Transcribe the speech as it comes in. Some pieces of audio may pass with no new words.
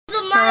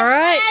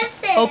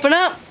Open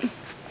up.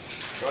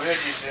 Go ahead,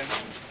 Houston.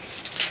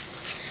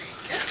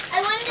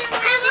 I wonder if I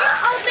will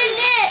open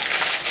it.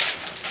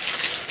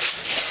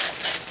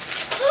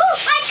 Oh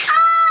my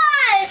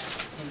God!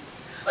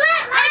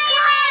 Look, I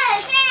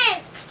got it.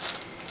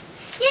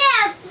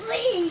 Yeah,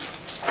 please.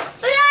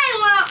 But I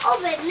want to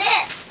open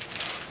it.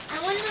 I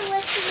wonder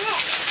what's in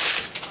it.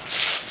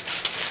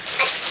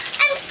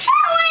 I'm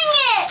killing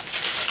it.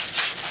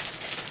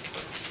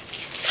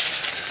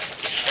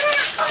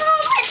 Oh,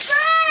 my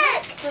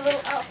book! The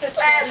little outfits.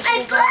 Look, my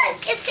book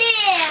is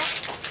here.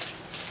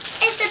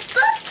 It's a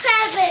book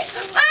present.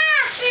 Mom!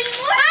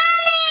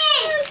 Mommy!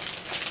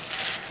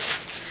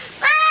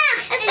 Mom!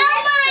 It's all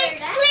my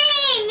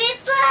clean.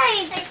 It's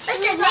mine. What's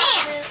in there?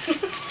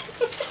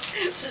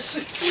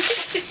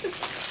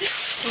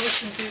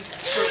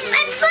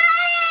 My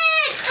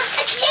book!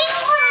 I can't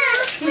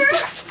look.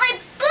 My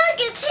book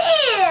is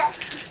here.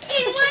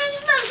 And one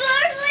of my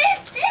books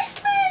is this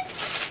one.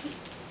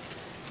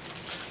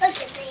 Look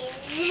at me.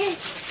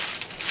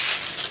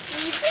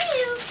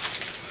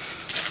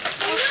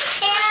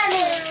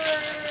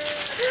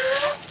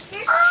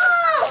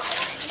 Oh!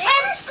 My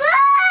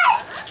book!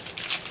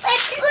 My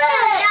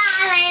book!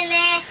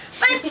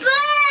 My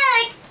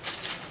book!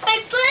 My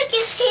book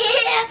is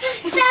here.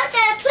 It's out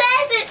that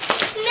present.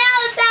 Now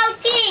it's out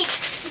deep.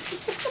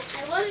 I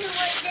wonder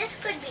what this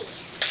could be.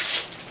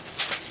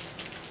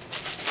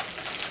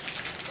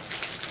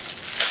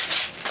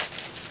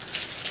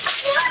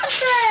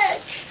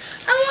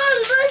 I want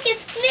to look.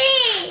 It's me.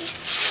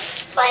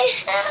 My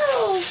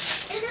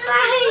house. It's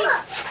mine.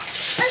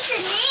 What's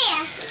in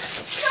there?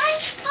 It's my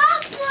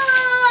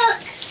book.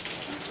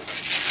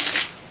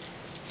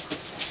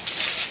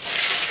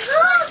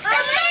 Oh, the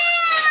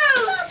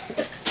moon!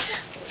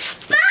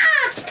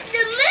 Mom,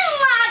 the moon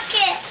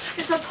rocket.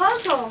 It's a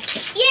puzzle.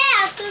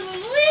 Yeah, the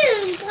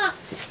moon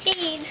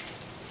rocket.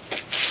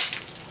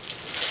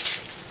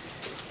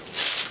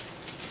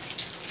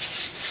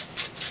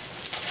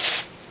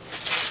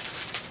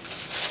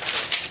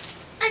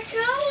 I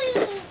can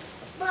only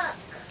look.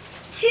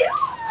 Two?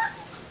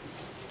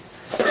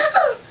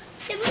 Oh,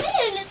 the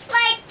moon is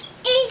like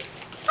a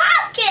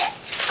rocket.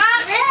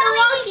 Mom, it's a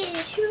rocket.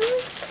 Two?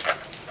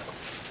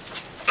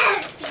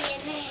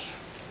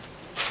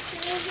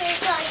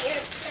 Here's all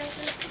your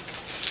presents.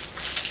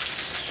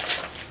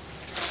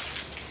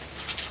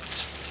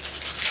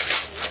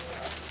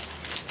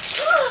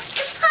 Oh,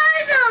 the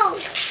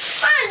puzzles!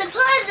 Find the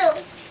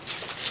puzzles!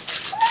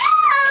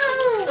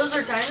 Whoa! Those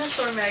are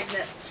dinosaur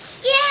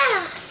magnets.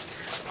 Yeah!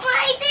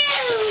 I do!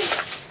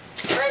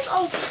 Let's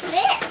open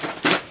this.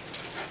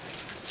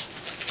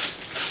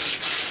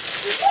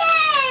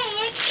 Yay!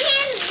 A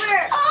camper!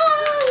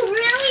 Oh,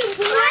 really?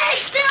 What?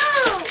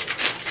 Those!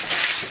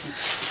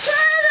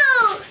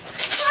 Puzzles!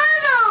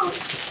 Puzzles!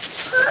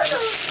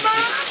 Puzzles,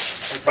 Mom!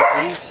 It's a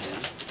game,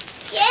 Sid.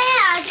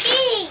 Yeah, a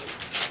game!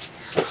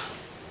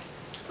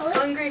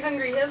 Hungry,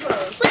 hungry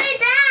hippos. What are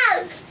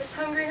those? It's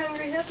hungry,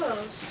 hungry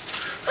hippos.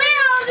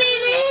 We'll open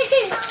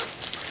it!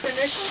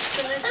 Finish.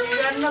 You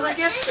got another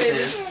gift,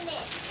 baby.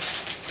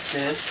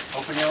 Sid,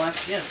 open your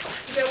last gift.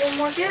 You got one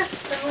more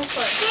gift, then we'll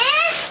play.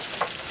 This?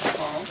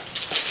 Oh.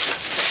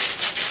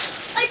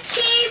 A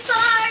tea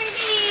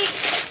party!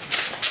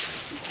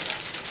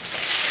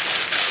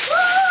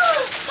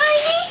 Whoa!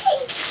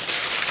 Honey!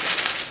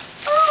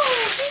 Oh,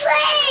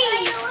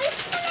 play!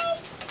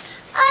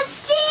 A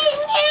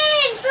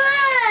singing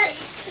glass!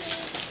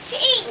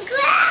 Singing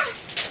glass!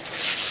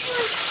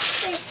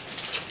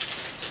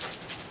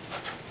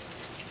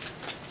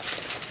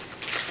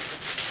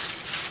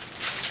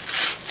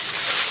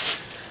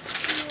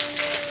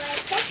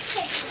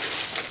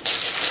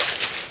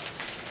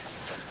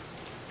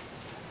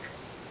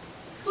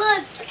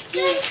 Look,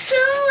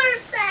 controller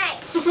thing.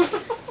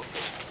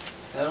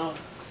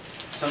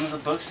 Some of the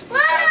books that you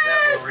have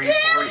that will read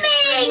for you.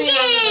 Bring me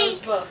one of Look, those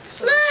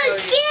books. and I'll look,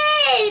 show you.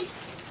 game!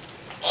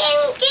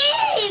 And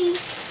game!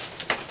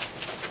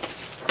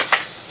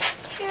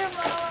 Here,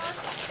 Mama.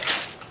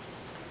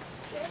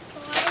 This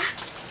one.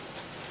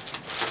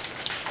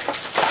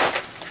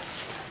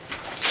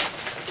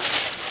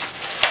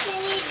 You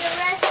need the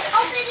rest.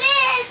 Open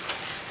this!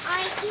 I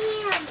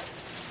am.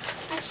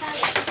 I shall.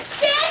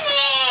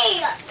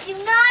 Cindy! Do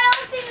not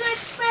open my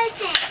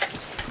present.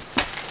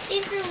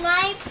 These are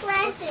my What's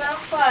presents. that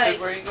Sid, like?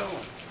 where are you going?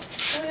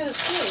 Look at his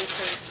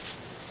clothes.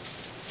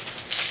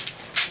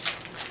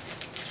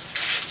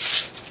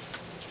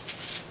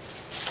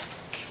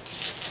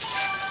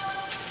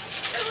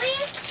 The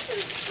last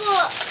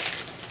book.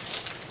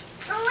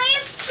 The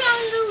last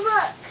time to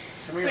look.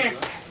 Come here. Here.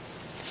 Bud.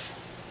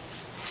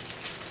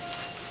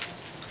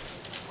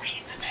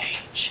 Read the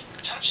page.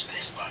 Touch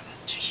this button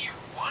to hear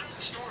one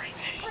story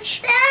What's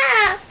page.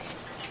 that?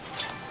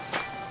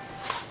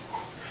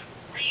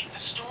 Read the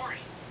story.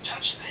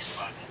 Touch this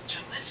button to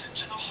listen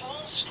to the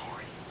whole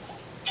story.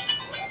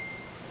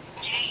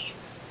 Game.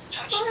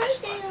 Touch What this is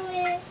button.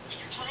 it? When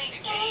you're playing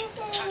a game,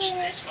 touch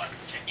this button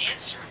to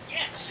answer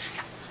yes.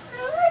 I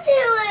want to do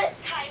it.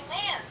 Hi,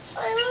 Lance. I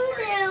want to do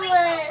Don't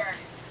worry, it. sleepover.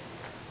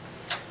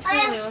 I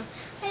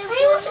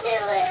want to do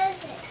it.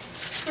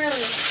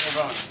 the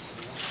bones.